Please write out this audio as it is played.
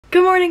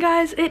Good morning,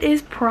 guys. It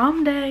is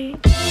prom day.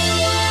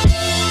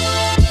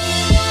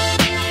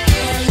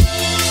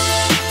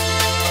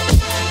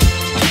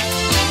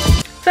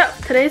 So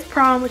today's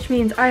prom, which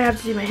means I have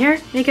to do my hair,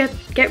 makeup,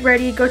 get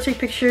ready, go take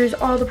pictures,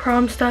 all the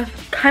prom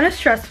stuff. Kind of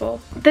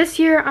stressful. This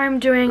year I'm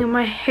doing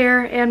my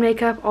hair and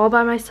makeup all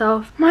by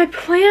myself. My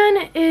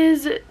plan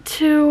is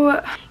to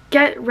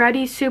get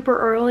ready super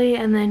early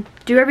and then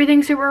do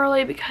everything super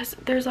early because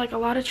there's like a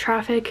lot of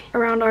traffic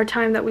around our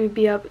time that we'd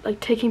be up like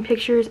taking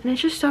pictures, and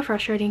it's just so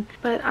frustrating.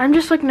 But I'm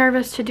just like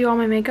nervous to do all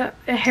my makeup,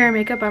 hair and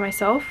makeup by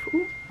myself.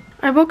 Ooh.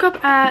 I woke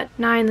up at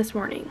 9 this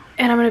morning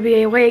and I'm gonna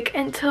be awake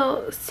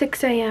until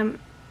 6 a.m.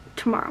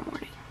 tomorrow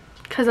morning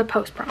because of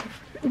post-prom.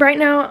 Right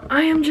now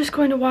I am just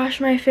going to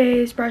wash my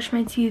face, brush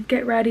my teeth,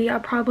 get ready. I'll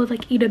probably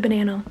like eat a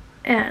banana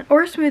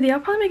or a smoothie. I'll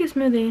probably make a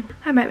smoothie.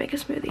 I might make a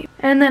smoothie.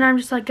 And then I'm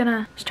just like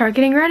gonna start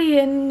getting ready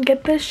and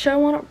get this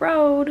show on a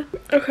road.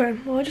 Okay,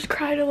 well I just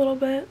cried a little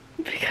bit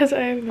because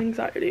I have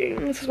anxiety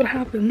and this is what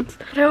happens.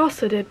 But I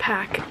also did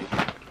pack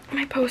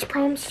my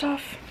post-prom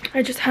stuff.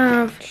 I just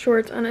have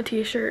shorts and a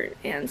t-shirt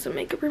and some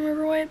makeup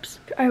remover wipes.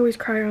 I always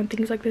cry on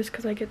things like this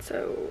because I get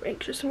so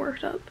anxious and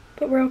worked up.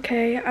 But we're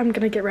okay. I'm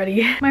gonna get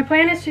ready. My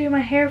plan is to do my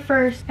hair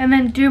first and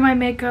then do my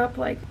makeup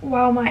like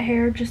while my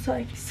hair just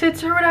like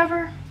sits or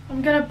whatever.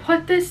 I'm gonna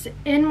put this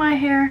in my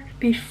hair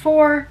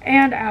before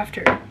and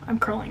after I'm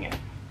curling it.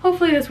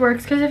 Hopefully this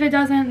works, because if it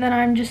doesn't, then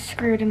I'm just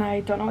screwed and I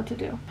don't know what to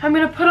do. I'm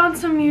gonna put on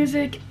some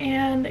music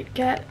and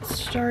get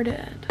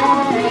started.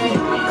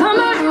 Come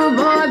on,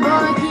 boy,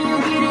 boy, can you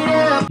get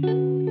it up?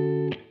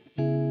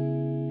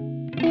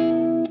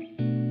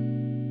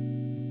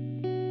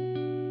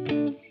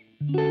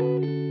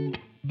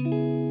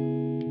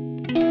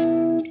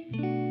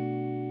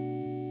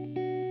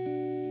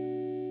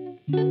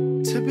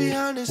 To be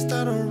honest,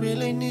 I don't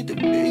really need to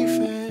be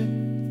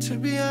fan. To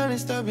be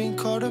honest, I've been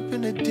caught up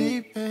in the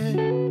deep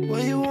end.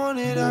 When you want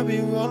it, I've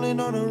been rolling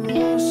on the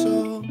road,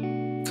 so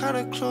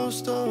kinda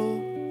close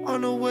though.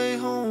 On the way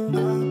home,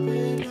 I've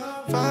been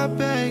 5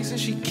 bags and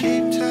she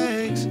keep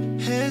tags.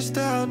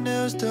 Hairstyle,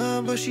 nails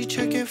done, but she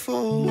checking for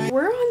a way.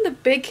 We're on the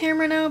big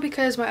camera now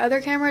because my other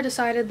camera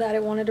decided that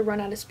it wanted to run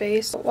out of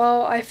space.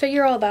 While I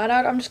figure all that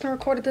out, I'm just gonna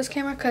record with this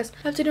camera because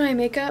I have to do my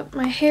makeup.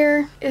 My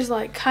hair is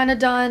like kind of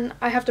done.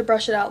 I have to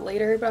brush it out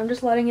later, but I'm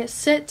just letting it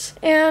sit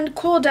and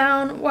cool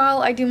down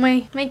while I do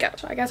my makeup.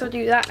 So I guess I'll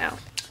do that now.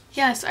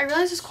 Yes, I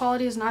realize this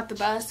quality is not the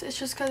best. It's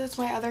just because it's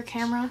my other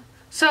camera.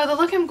 So the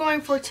look I'm going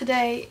for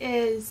today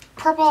is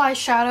purple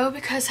eyeshadow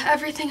because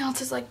everything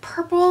else is like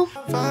purple.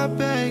 5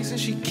 bags and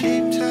she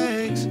keep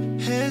tags.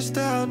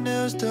 Hairstyle,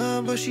 nails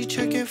done, but she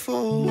checking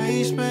for a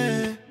waist,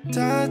 man.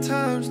 Tired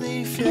times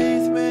need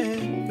faith,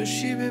 man, but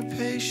she been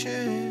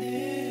patient.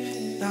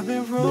 I've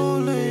been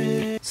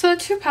rolling. So the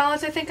 2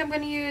 palettes I think I'm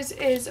going to use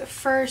is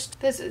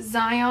first this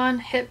Zion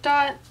Hip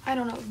Dot. I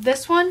don't know,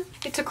 this one.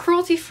 It's a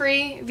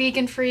cruelty-free,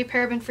 vegan-free,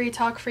 paraben-free,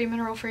 talc-free,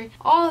 mineral-free,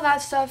 all of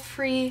that stuff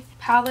free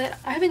palette.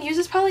 I haven't used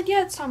this palette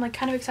yet, so I'm like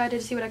kind of excited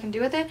to see what I can do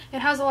with it. It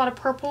has a lot of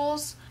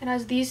purples. It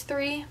has these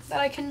 3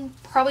 that I can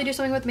probably do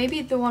something with.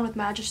 Maybe the one with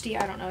Majesty,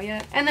 I don't know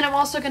yet. And then I'm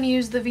also going to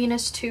use the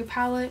Venus 2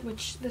 palette,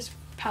 which this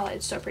palette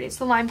is so pretty. It's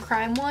the Lime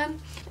Crime one,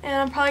 and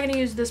I'm probably gonna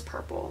use this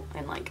purple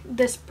and like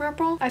this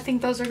purple. I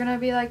think those are gonna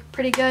be like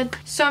pretty good.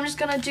 So I'm just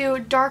gonna do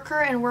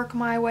darker and work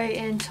my way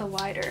into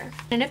lighter.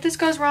 And if this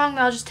goes wrong,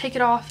 then I'll just take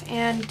it off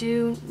and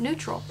do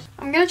neutral.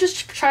 I'm gonna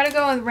just try to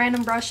go with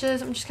random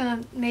brushes. I'm just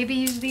gonna maybe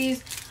use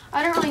these.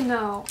 I don't really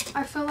know.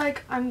 I feel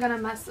like I'm gonna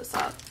mess this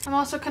up. I'm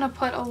also gonna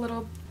put a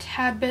little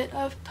tad bit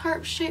of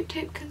Tarte Shape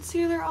Tape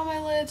Concealer on my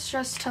lids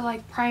just to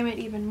like prime it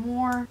even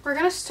more. We're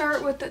gonna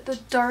start with the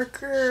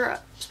darker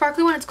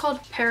sparkly one. It's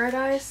called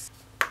Paradise.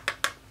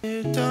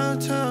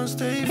 Downtown,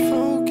 stay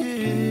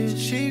focused.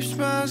 Cheap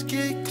smiles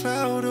get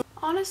clouded.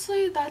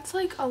 Honestly, that's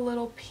like a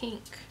little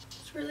pink.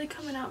 It's really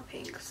coming out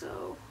pink,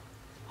 so.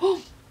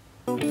 Oh!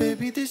 Oh,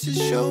 baby, this is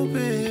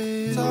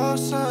showbiz. All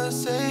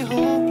signs say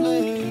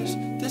hopeless.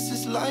 This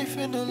is life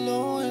in the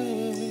low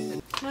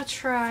end. I'm gonna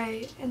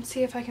try and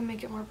see if I can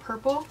make it more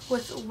purple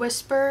with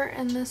Whisper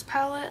in this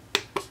palette.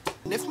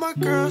 And if my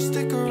girl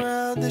stick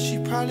around, then she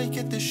probably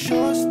get the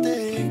short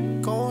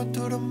stick. Going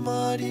through the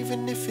mud,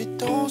 even if it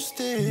don't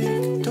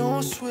stick.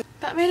 Don't switch.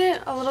 That made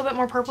it a little bit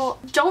more purple.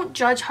 Don't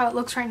judge how it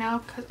looks right now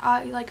because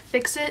I like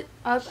fix it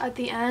up at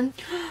the end.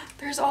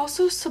 There's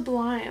also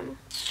Sublime.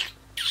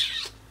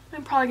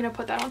 I'm probably gonna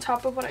put that on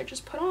top of what I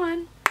just put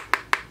on.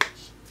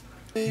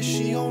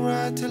 She gon'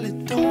 ride till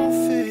it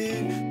don't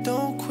fit.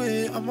 Don't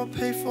quit, I'ma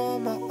pay for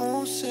my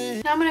own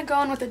sin. Now I'm gonna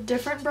go in with a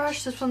different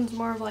brush. This one's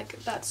more of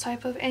like that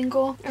type of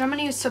angle. And I'm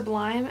gonna use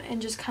Sublime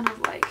and just kind of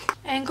like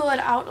angle it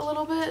out a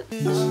little bit.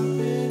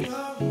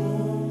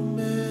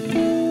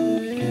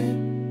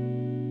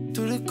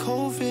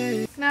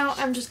 Now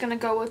I'm just gonna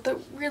go with the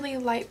really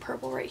light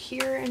purple right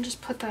here and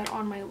just put that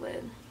on my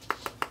lid.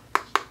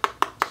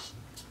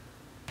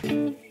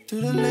 To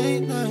the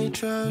late night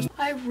drives,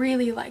 I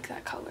really like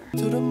that color.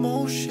 to the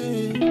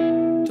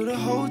motion, to the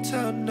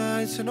hotel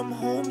nights, and I'm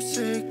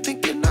homesick,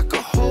 thinking I could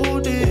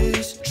hold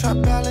this. Try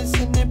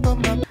balancing it, but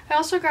my I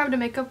also grabbed a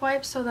makeup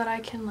wipe so that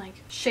I can like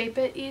shape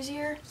it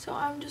easier. So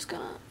I'm just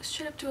gonna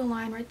straight up do a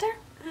line right there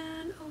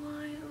and a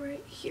line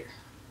right here.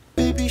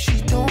 Baby, she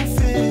don't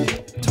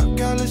fit. Talk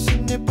Alice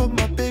in it, but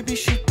my baby,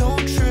 she don't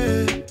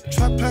trip.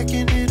 Try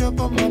packing it up,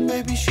 but my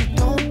baby, she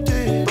don't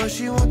dip. But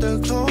she want the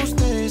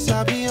closeness,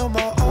 I be on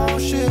my own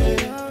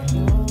shit.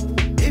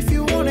 If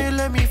you want it,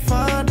 let me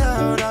find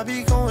out. I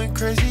be going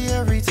crazy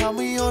every time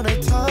we on a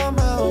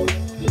timeout.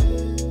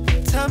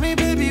 Tell me,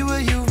 baby,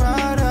 will you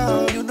ride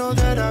out? You know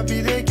that I'll be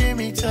there, give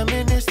me 10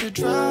 minutes to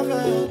drive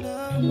out.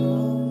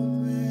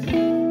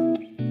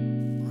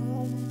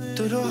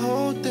 Through the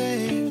whole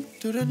thing,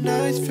 through the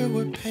nights filled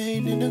with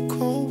pain in the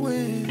cold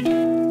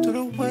wind, through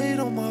the weight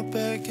on my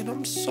back and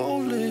I'm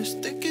soulless,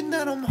 thinking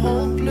that I'm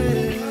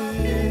hopeless.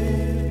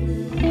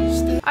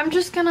 I'm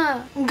just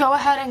gonna go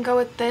ahead and go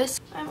with this.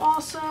 I'm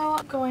also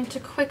going to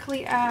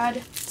quickly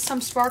add some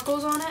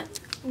sparkles on it.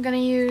 I'm gonna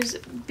use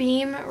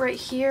Beam right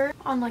here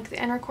on like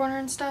the inner corner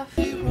and stuff.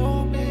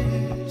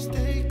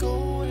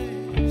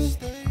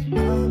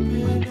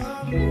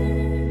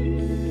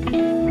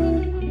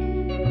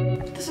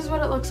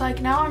 What it looks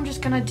like. Now I'm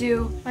just gonna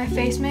do my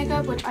face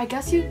makeup, which I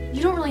guess you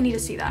don't really need to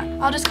see that.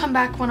 I'll just come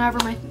back whenever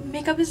my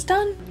makeup is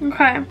done.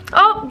 Okay.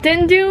 Oh,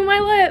 didn't do my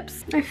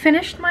lips. I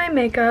finished my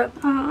makeup.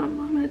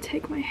 I'm gonna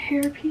take my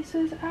hair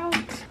pieces out.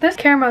 This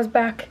camera's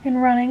back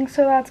and running,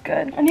 so that's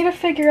good. I need to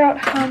figure out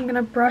how I'm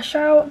gonna brush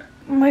out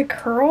my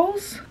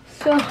curls.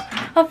 So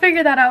I'll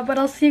figure that out, but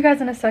I'll see you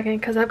guys in a second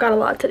because I've got a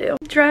lot to do.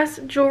 Dress,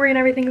 jewelry, and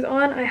everything's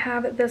on. I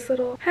have this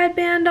little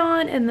headband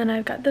on, and then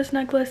I've got this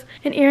necklace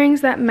and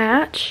earrings that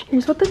match.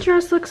 Here's what the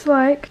dress looks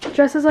like. The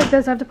dress is like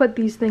this. I have to put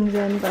these things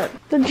in, but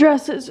the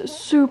dress is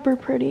super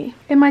pretty.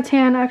 And my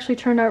tan actually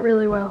turned out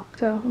really well.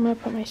 So I'm gonna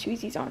put my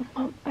shoesies on.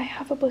 I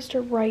have a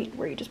blister right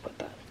where you just put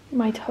that.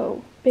 My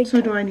toe. Big toe.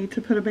 So do I need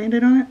to put a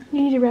band-aid on it?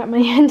 You need to wrap my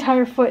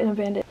entire foot in a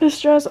band-aid.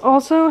 This dress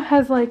also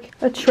has like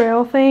a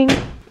trail thing.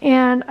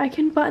 And I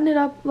can button it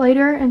up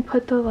later and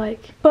put the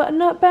like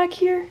button up back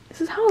here. This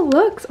is how it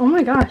looks. Oh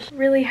my gosh.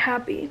 Really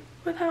happy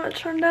with how it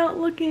turned out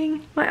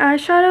looking. My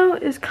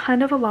eyeshadow is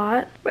kind of a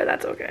lot, but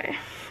that's okay.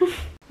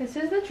 This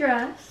is the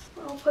dress.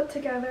 I'll put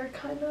together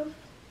kind of.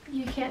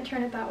 You can't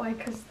turn it that way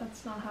because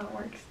that's not how it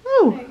works.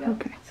 Oh, there you go.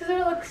 okay. This is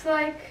what it looks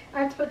like. I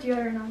have to put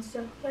deodorant on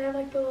still. I have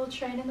like the little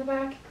chain in the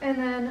back. And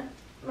then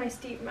my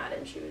Steve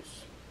Madden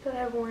shoes that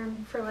I've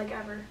worn for like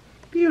ever.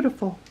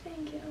 Beautiful.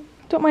 Thank you.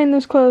 Don't mind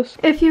those clothes.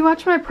 If you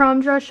watch my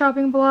prom dress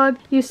shopping vlog,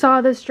 you saw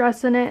this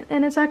dress in it,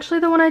 and it's actually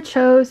the one I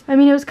chose. I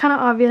mean, it was kind of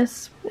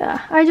obvious. Yeah,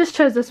 I just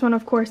chose this one,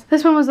 of course.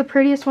 This one was the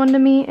prettiest one to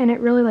me, and it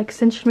really like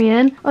cinched me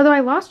in. Although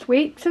I lost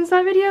weight since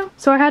that video,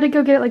 so I had to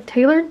go get it like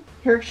tailored.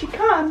 Here she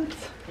comes.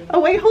 Oh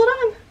wait, hold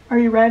on. Are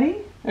you ready?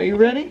 Are you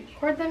ready?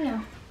 Record them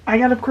now. I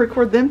gotta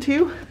record them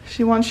too.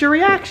 She wants your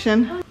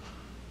reaction.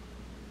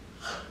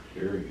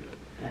 Very good.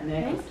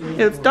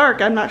 It's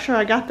dark. I'm not sure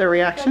I got the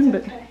reaction,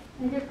 That's okay.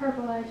 I did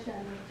purple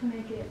eyeshadow to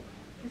make it,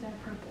 because I'm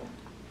purple.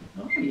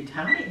 Oh, you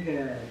tied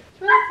good.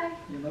 What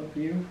You look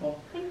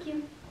beautiful. Thank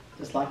you.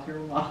 Just like your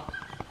mom.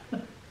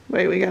 but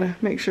wait, we gotta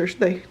make sure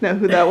they know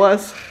who that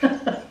was.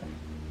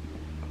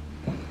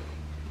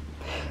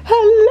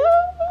 Hello.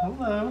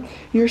 Hello.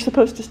 You're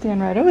supposed to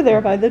stand right over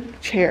there by the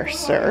chair,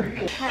 sir.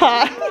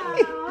 Hi.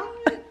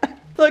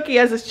 Look, he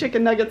has his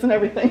chicken nuggets and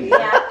everything.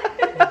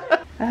 Yeah.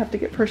 I have to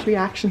get first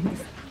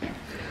reactions.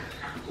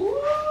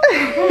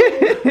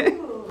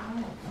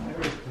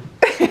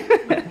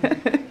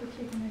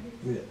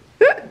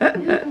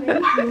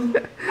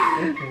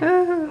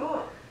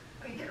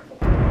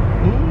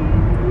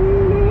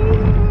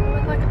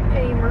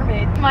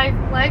 My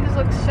legs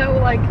look so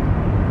like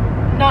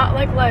not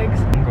like legs.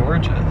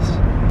 Gorgeous.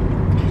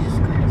 Jesus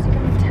Christ, you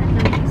have 10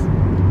 nuggets.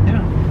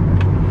 Yeah.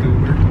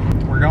 Goober.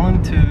 We're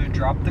going to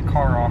drop the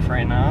car off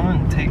right now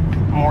and take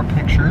more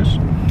pictures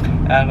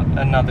at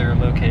another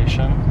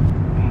location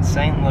in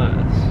St.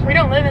 Louis. We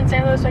don't live in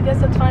St. Louis, so I guess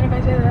that's fine if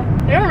I say that.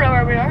 They don't know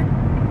where we are.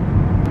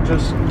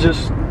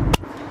 Just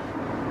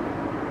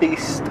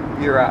feast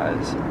your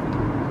eyes.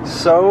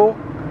 So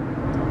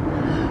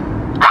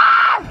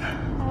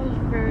That was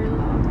very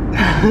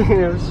loud.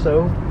 it was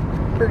so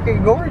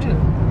freaking gorgeous.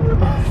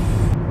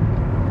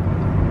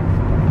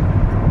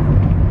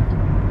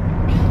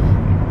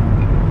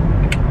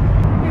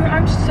 Dude,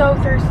 I'm so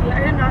thirsty. I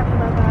did not think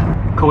about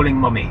that. Calling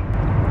mommy.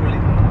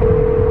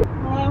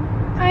 Hello?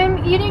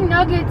 I'm eating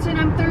nuggets and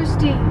I'm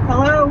thirsty.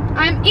 Hello?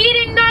 I'm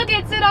eating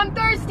nuggets and I'm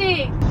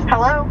thirsty.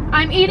 Hello?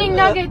 I'm eating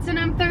nuggets and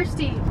I'm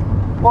thirsty.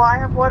 Well, I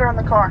have water in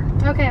the car.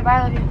 Okay, bye,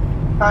 I love you.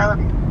 I love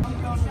you.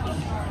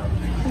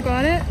 You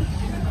got it?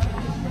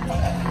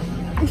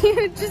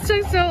 It just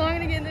took so long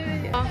to get in the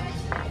video.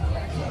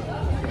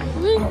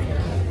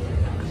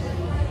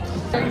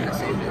 I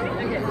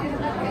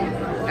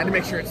had to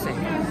make sure it's safe.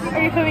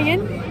 Are you coming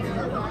in?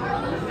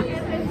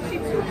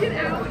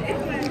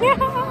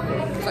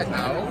 It's like,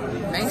 no.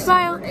 Nice.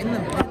 Smile. We're in the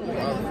middle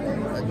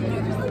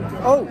of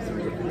Oh!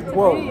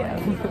 Whoa.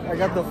 I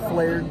got the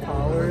flared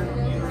collar.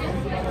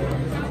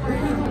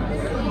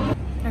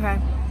 Okay,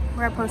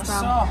 we're at Post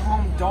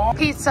home dog.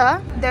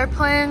 Pizza. They're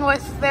playing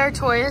with their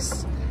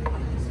toys.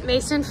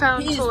 Mason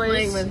found He's toys.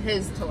 playing with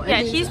his toys.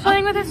 Yeah, he's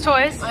playing with his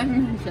toys.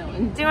 I'm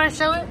chilling. Do you want to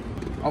show it?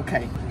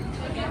 Okay.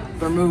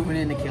 We're moving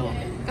in to kill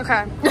him.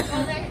 Okay.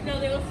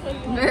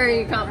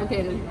 Very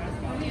complicated.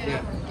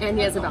 Yeah. And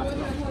he has a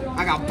basketball.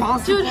 I got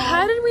bouncy Dude, ball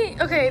how did we...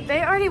 Okay,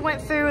 they already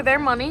went through their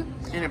money.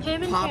 and a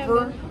Him and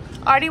popper.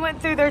 Already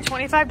went through their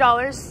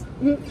 $25.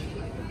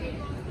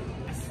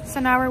 So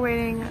now we're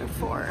waiting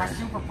for... My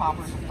super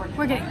poppers are freaking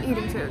We're getting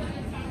eating food.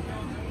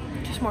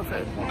 Just more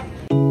food.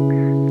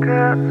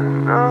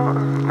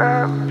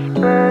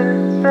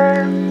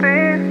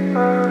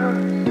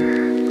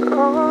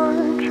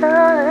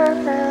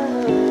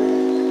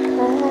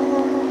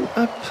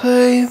 I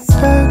play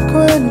back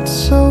when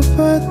it's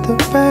over, the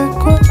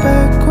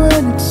back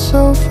when it's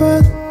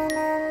over,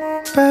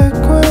 back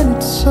when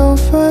it's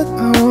over.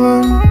 I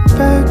want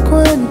back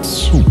when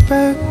it's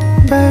back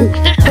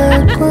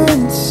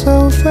when it's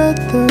over.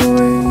 The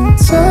way you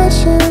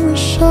touching my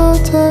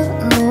shoulder.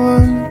 I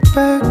want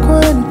back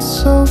when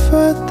it's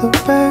over, the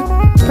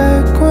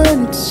back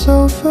when it's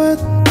over.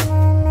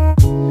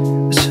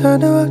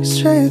 Trying to walk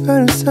straight,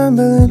 but I'm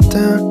stumbling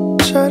down.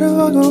 Try to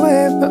walk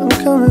away, but I'm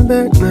coming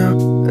back now.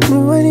 I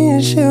knew I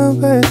needed you,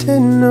 but I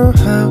didn't know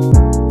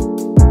how.